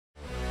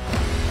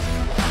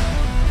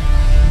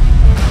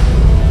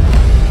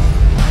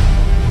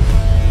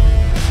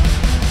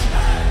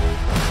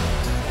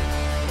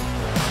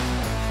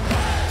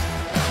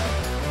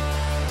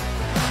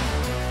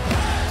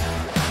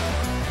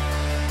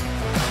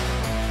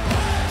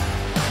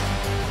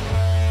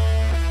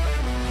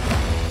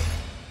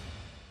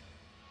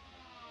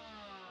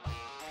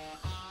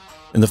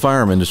In the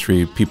firearm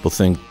industry, people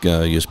think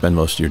you spend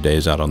most of your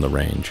days out on the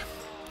range.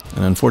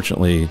 And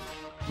unfortunately,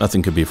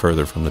 nothing could be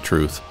further from the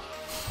truth.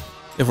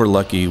 If we're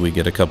lucky, we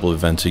get a couple of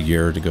events a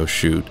year to go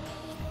shoot.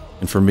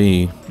 And for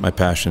me, my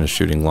passion is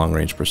shooting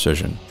long-range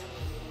precision.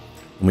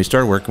 When we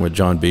started working with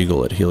John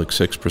Beagle at Helix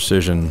 6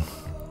 Precision,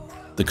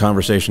 the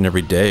conversation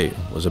every day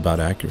was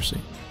about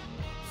accuracy.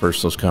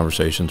 First, those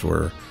conversations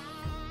were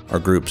our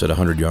groups at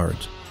 100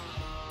 yards.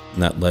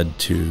 And that led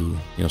to,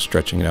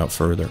 stretching it out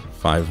further,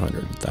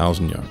 500,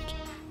 1,000 yards.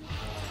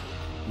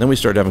 Then we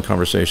started having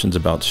conversations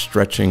about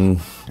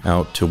stretching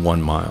out to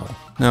 1 mile.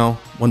 Now,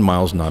 1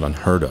 mile is not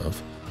unheard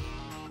of,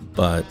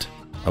 but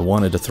I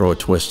wanted to throw a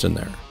twist in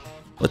there.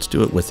 Let's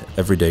do it with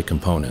everyday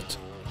components.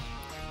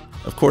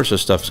 Of course,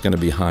 this stuff is going to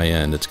be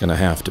high-end. It's going to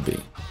have to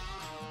be.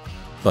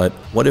 But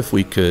what if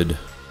we could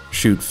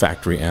shoot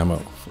factory ammo,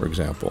 for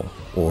example,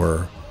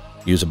 or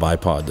use a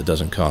bipod that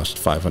doesn't cost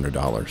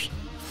 $500?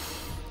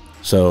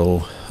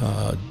 So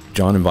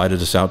John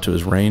invited us out to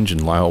his range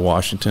in Lyle,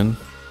 Washington.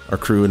 Our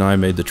crew and I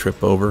made the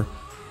trip over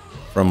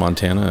from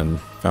Montana and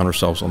found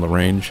ourselves on the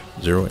range,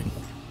 zeroing.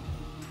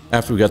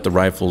 After we got the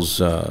rifles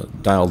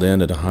dialed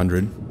in at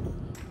 100,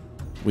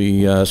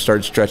 we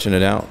started stretching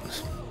it out,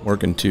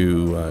 working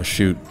to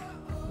shoot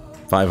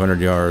 500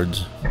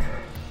 yards.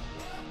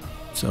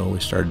 So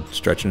we started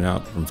stretching it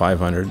out from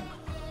 500.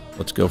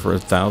 Let's go for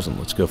 1,000.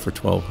 Let's go for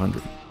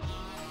 1,200.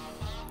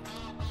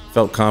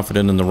 Felt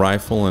confident in the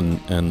rifle and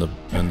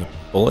the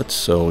bullets,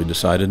 so we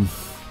decided,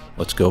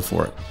 let's go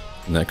for it.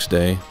 The next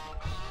day,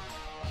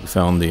 we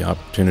found the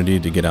opportunity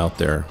to get out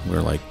there. We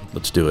were like,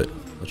 let's do it.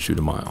 Let's shoot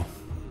a mile.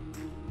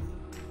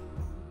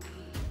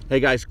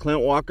 Hey guys,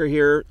 Clint Walker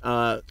here.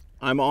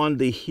 I'm on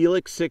the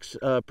Helix 6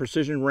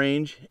 Precision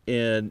Range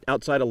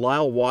outside of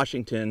Lyle,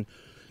 Washington.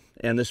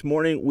 And this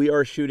morning we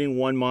are shooting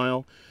 1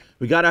 mile.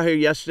 We got out here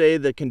yesterday,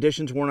 the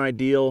conditions weren't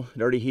ideal.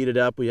 It already heated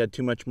up, we had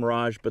too much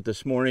mirage, but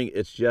this morning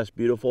it's just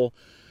beautiful.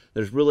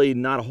 There's really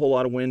not a whole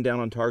lot of wind down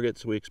on target,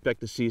 so we expect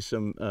to see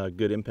some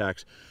good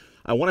impacts.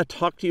 I want to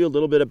talk to you a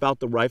little bit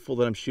about the rifle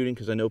that I'm shooting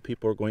because I know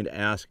people are going to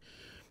ask.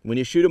 When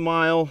you shoot a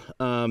mile,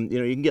 you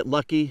can get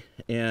lucky,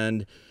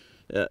 and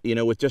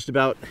with just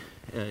about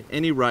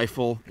any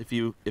rifle if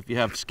you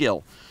have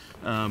skill.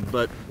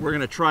 But we're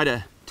going to try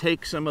to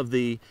take some of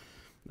the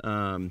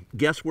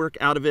guesswork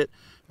out of it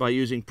by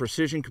using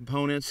precision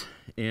components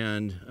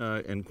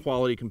and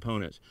quality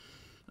components.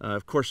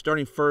 Of course,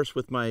 starting first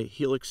with my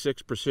Helix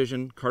 6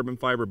 Precision carbon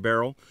fiber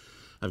barrel.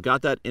 I've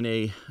got that in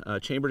a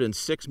chambered in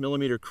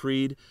 6mm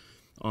Creed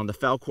on the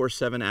Falcor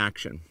 7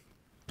 Action.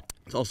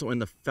 It's also in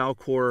the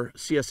Falcor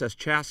CSS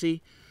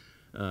chassis,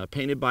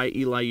 painted by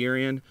Eli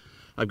Urian.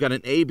 I've got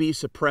an AB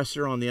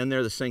suppressor on the end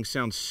there. This thing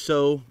sounds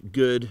so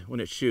good when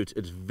it shoots.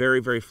 It's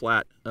very, very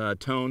flat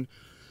tone,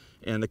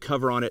 and the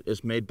cover on it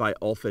is made by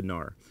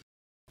Alphanar.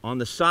 On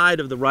the side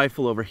of the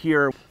rifle over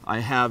here, I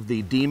have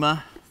the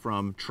DEMA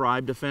from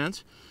Tribe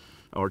Defense,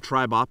 or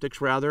Tribe Optics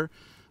rather.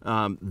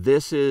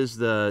 This is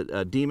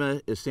the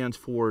DEMA. It stands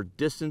for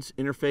Distance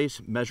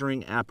Interface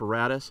Measuring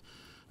Apparatus.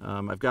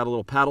 I've got a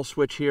little paddle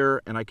switch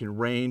here, and I can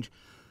range.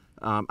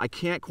 I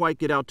can't quite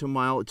get out to a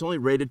mile. It's only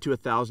rated to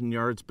 1,000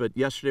 yards, but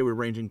yesterday we were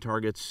ranging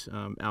targets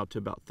out to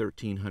about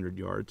 1,300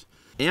 yards.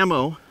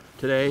 Ammo,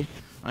 today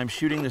I'm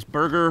shooting this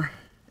Berger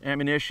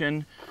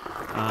ammunition,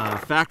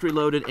 factory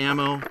loaded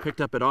ammo,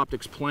 picked up at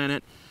Optics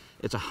Planet.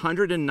 It's a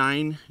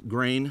 109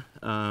 grain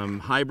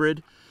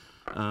hybrid.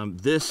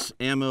 This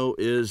ammo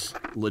is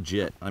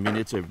legit. I mean,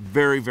 it's a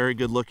very, very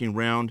good looking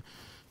round,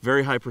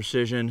 very high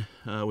precision.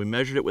 We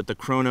measured it with the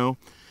chrono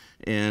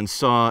and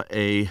saw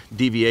a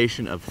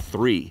deviation of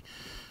 3.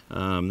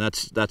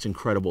 That's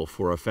incredible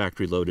for a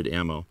factory loaded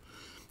ammo.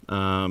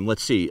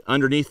 Let's see,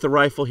 underneath the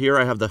rifle here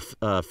I have the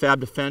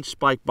Fab Defense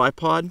Spike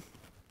bipod,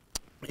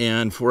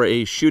 and for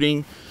a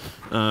shooting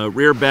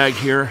rear bag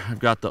here I've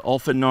got the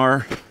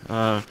Alphanar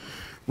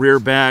rear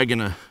bag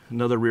and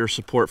another rear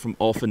support from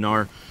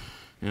Alphanar,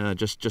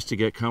 just to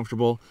get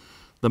comfortable.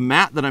 The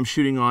mat that I'm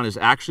shooting on is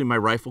actually my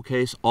rifle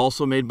case,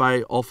 also made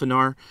by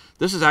Alphanar.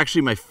 This is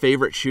actually my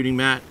favorite shooting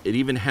mat. It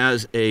even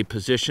has a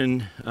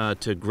position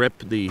to grip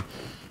the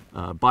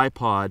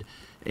bipod,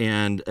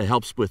 and it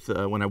helps with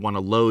when I want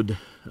to load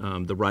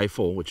the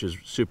rifle, which is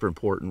super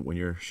important when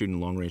you're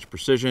shooting long-range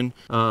precision.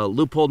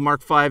 Leupold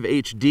Mark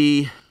V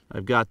HD.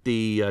 I've got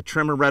the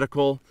trimmer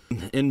reticle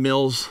in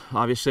mils.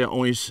 Obviously, I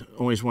always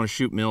want to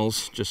shoot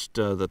mils. Just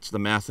that's the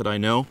math that I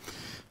know.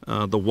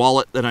 The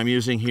wallet that I'm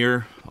using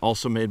here,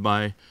 also made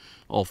by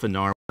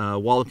Alphanar.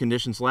 While the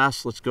conditions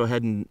last, let's go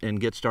ahead and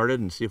get started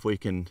and see if we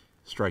can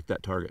strike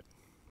that target.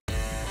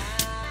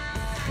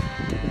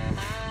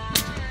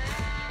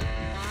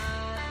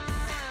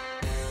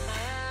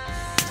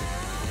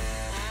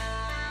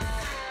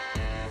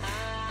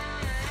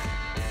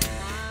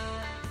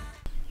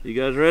 You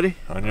guys ready?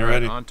 On you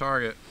ready. On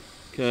target.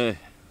 Okay.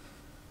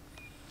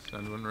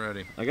 Send one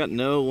ready. I got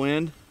no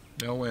wind.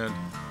 No wind.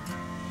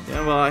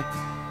 Stand by.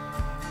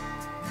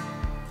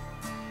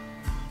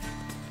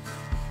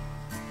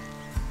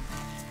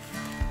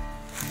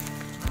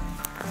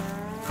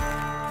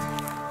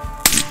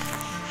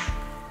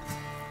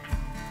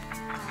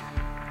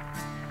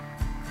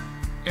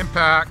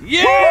 Impact.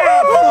 Yeah!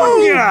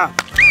 Oh, yeah!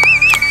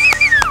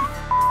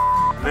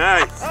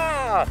 Nice.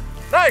 Ah,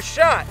 nice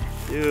shot.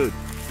 Dude.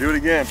 Do it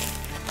again.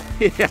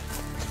 Yeah.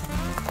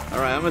 All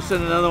right, I'm gonna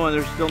send another one.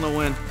 There's still no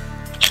wind.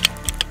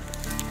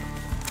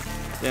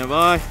 Stand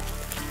by.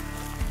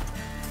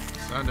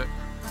 Send it.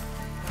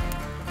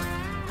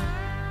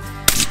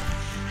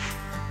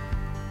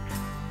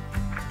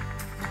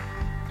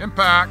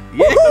 Impact.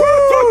 Yeah.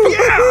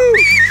 Yeah!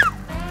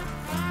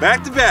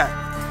 Back to back.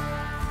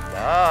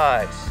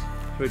 Nice.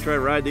 Should we try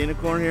to ride the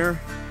unicorn here?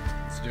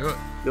 Let's do it.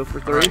 Go for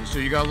All 3. right, so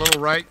you got a little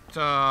right,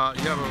 you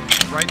have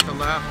a right to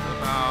left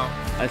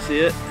I see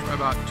it.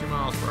 about 2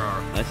 miles per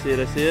hour. I see it.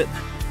 I see it.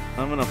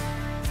 I'm gonna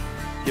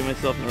give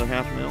myself another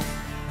half mil.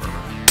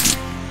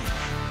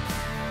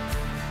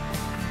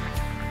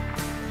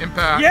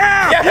 Impact.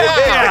 Yeah!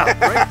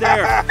 Yeah! Right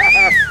there.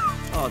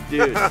 Oh,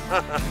 dude.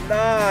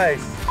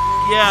 Nice.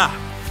 Yeah.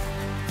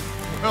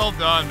 Well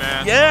done,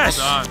 man. Yes.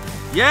 Well done.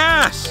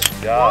 Yes.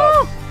 Good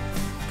job.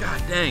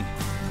 God dang.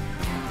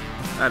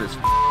 That is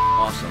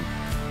awesome.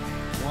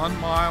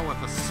 1 mile with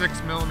a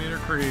 6mm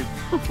Creed.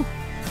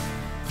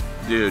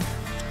 Dude.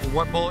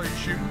 What bullet are you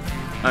shooting?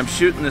 I'm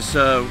shooting this,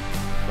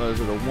 what is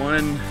it, a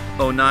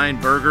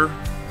 109 Burger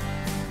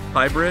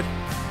hybrid.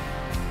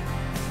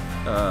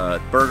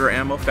 Burger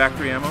ammo,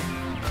 factory ammo.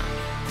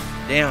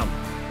 Damn.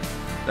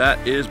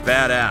 That is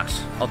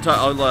badass. We'll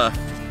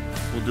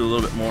do a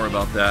little bit more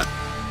about that.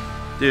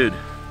 Dude.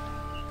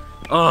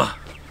 Oh.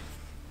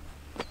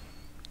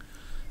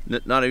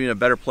 Not even a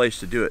better place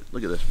to do it.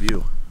 Look at this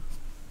view.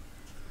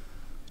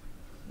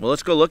 Well,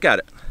 let's go look at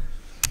it.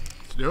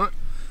 Let's do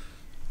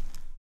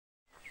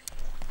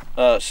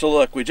it. So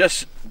look, we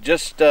just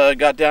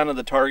got down to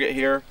the target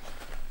here.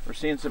 We're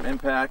seeing some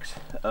impacts.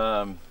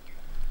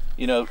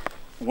 You know,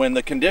 when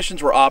the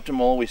conditions were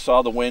optimal, we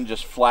saw the wind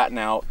just flatten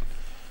out,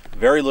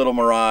 very little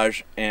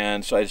mirage,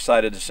 and so I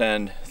decided to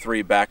send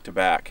 3 back to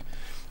back.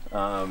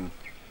 I'm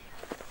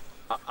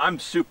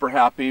super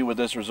happy with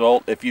this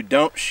result. If you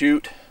don't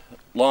shoot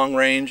long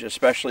range,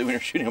 especially when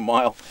you're shooting a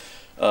mile,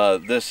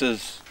 this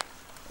is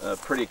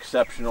pretty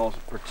exceptional,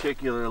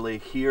 particularly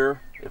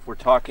here. If we're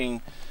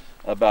talking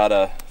about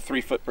a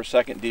 3 foot per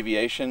second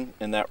deviation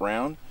in that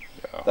round,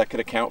 that could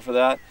account for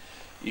that.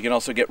 You can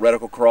also get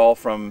reticle crawl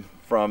from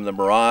the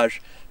mirage.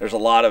 There's a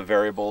lot of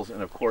variables,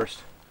 and of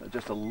course,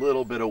 just a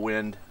little bit of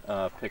wind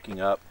picking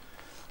up.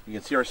 You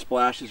can see our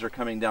splashes are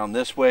coming down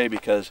this way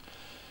because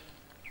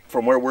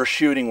from where we're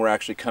shooting, we're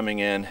actually coming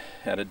in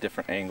at a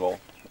different angle.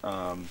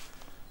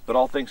 But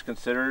all things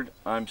considered,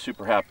 I'm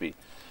super happy.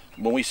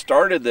 When we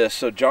started this,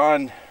 so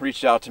John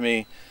reached out to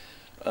me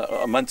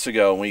months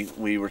ago.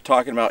 We were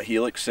talking about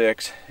Helix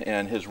 6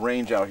 and his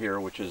range out here,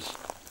 which is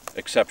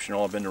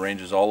exceptional. I've been to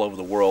ranges all over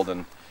the world,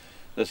 and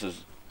this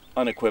is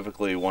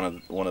unequivocally one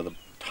of the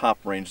top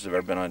ranges I've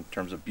ever been on in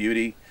terms of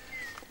beauty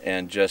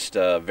and just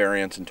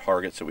variants and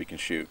targets that we can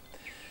shoot.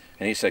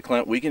 And he said,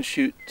 Clint, we can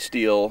shoot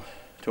steel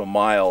to a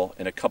mile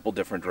in a couple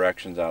different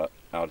directions out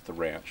at the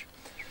ranch,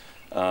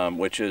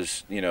 which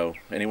is, you know,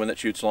 anyone that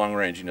shoots long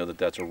range, you know that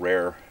that's a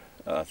rare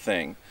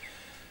thing.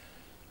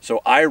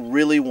 So I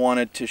really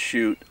wanted to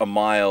shoot a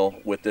mile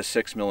with this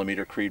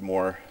 6mm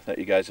Creedmoor that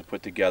you guys have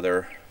put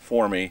together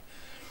for me.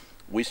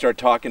 We started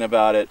talking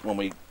about it when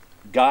we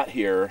got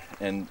here,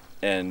 and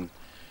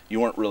you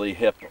weren't really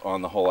hip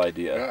on the whole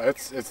idea. Yeah,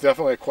 it's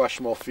definitely a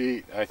questionable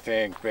feat, I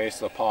think,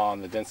 based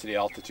upon the density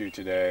altitude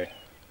today.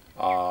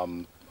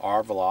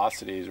 Our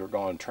velocities, we're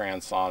going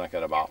transonic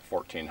at about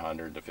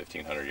 1,400 to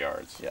 1,500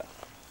 yards. Yeah.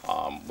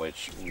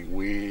 Which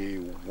we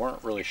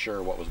weren't really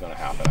sure what was going to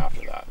happen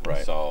after that.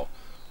 Right. So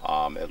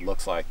it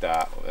looks like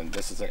that, and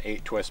this is an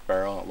 8-twist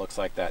barrel, and it looks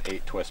like that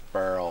 8-twist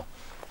barrel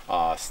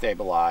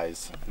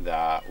stabilized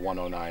that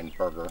 109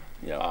 Burger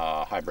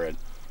hybrid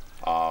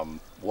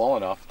well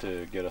enough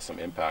to get us some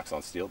impacts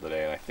on steel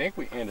today. And I think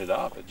we ended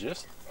up at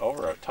just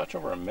a touch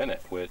over a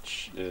minute,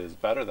 which is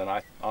better than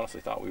I honestly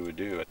thought we would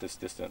do at this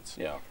distance.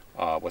 Yeah.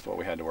 With what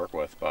we had to work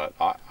with, but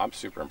I'm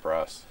super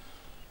impressed.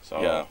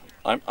 So yeah,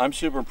 I'm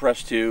super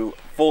impressed too.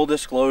 Full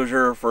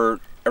disclosure for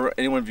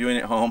anyone viewing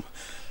at home,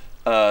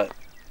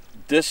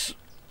 this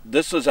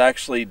was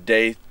actually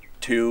day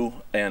 2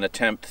 and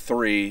attempt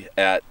 3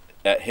 at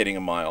hitting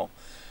a mile.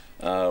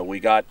 We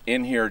got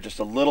in here just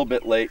a little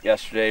bit late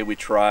yesterday. We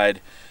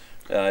tried.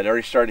 It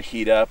already started to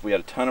heat up. We had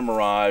a ton of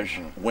mirage.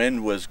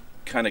 Wind was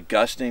kind of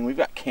gusting. We've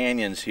got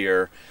canyons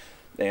here,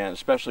 and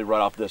especially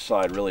right off this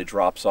side really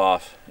drops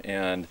off,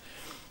 and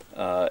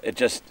it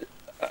just,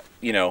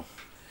 you know,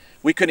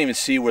 we couldn't even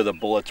see where the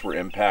bullets were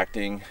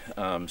impacting.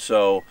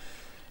 So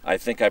I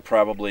think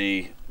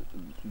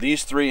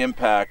these 3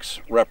 impacts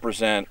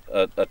represent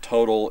a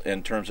total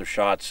in terms of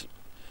shots,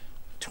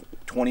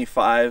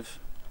 25,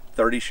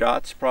 30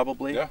 shots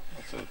probably. yeah,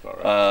 that's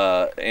about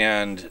right.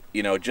 And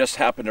you know, just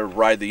happened to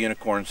ride the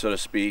unicorn, so to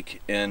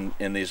speak, in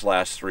these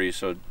last 3.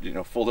 So, you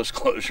know, full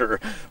disclosure,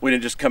 we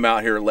didn't just come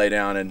out here, lay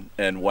down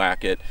and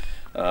whack it.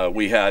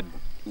 We had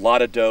a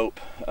lot of dope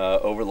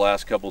over the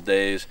last couple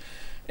days,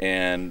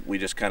 and we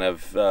just kind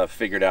of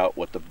figured out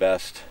what the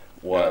best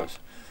was. Yeah.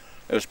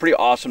 It was pretty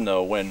awesome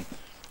though when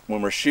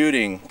when we're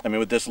shooting, I mean,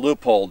 with this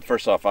loophole,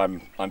 first off,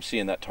 I'm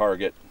seeing that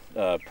target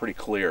pretty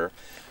clear.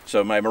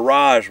 So my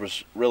mirage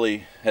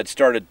had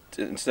started,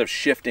 instead of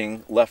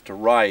shifting left to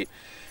right,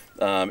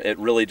 it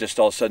really just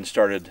all of a sudden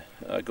started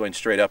going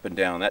straight up and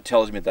down. That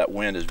tells me that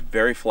wind is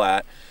very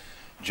flat.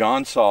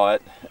 John saw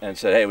it and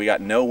said, hey, we got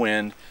no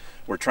wind.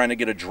 We're trying to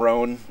get a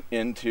drone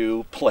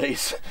into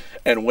place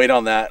and wait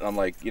on that. And I'm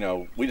like, you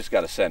know, we just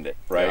got to send it,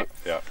 right?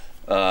 Yeah.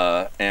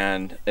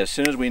 And as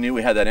soon as we knew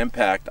we had that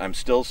impact, I'm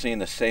still seeing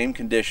the same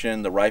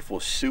condition. The rifle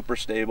is super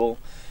stable.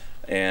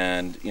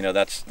 And, you know,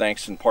 that's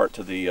thanks in part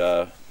to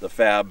the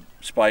Fab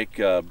Spike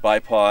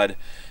bipod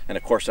and,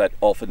 of course, that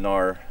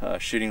Alpha-NAR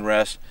shooting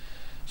rest.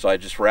 So I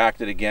just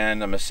racked it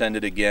again. I'm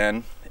ascended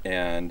again.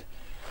 And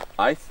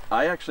I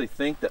actually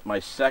think that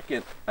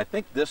I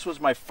think this was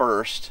my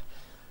first,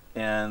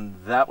 and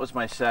that was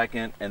my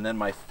second, and then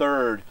my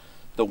third,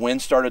 the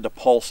wind started to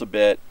pulse a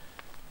bit,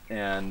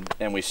 and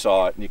we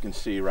saw it, and you can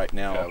see right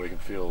now. Yeah, we can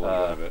feel a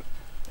little bit of it.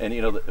 And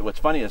you know, what's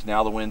funny is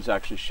now the wind's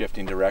actually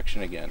shifting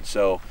direction again.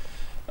 So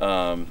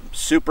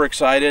super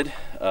excited.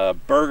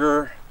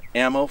 Burger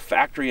ammo,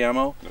 factory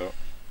ammo. Yep.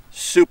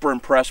 Super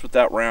impressed with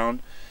that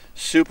round.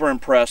 Super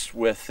impressed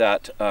with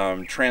that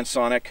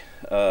transonic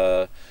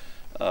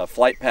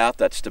flight path,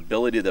 that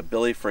stability, the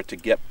ability for it to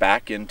get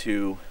back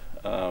into.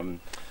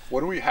 What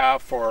do we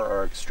have for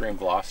our extreme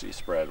velocity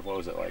spread? What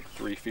was it, like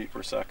 3 feet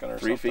per second or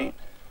 3 something? 3 feet.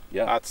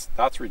 Yeah.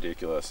 That's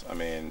ridiculous. I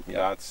mean,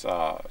 yeah. That's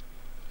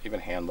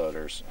even hand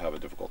loaders have a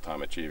difficult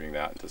time achieving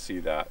that, and to see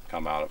that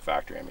come out of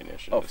factory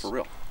ammunition for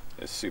real,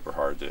 is super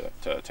hard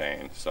to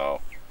attain.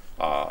 So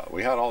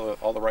we had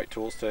all the right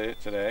tools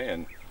today,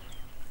 and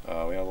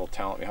we had a little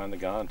talent behind the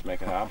gun to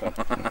make it happen.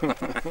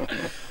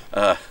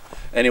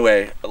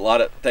 Anyway, a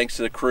lot of thanks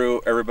to the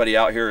crew, everybody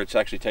out here. It's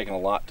actually taken a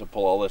lot to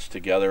pull all this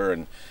together,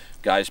 and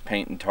guys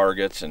painting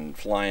targets and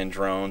flying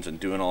drones and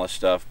doing all this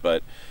stuff.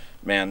 But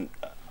man,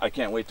 I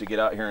can't wait to get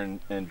out here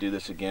and do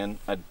this again.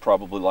 I'd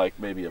probably like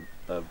maybe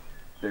a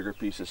bigger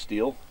piece of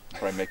steel,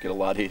 probably make it a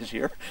lot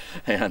easier,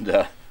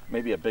 and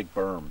maybe a big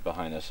berm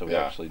behind us so we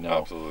actually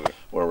know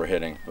where we're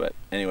hitting. But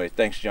anyway,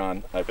 thanks,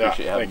 John. I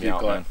appreciate having me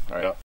out, man. All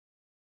right.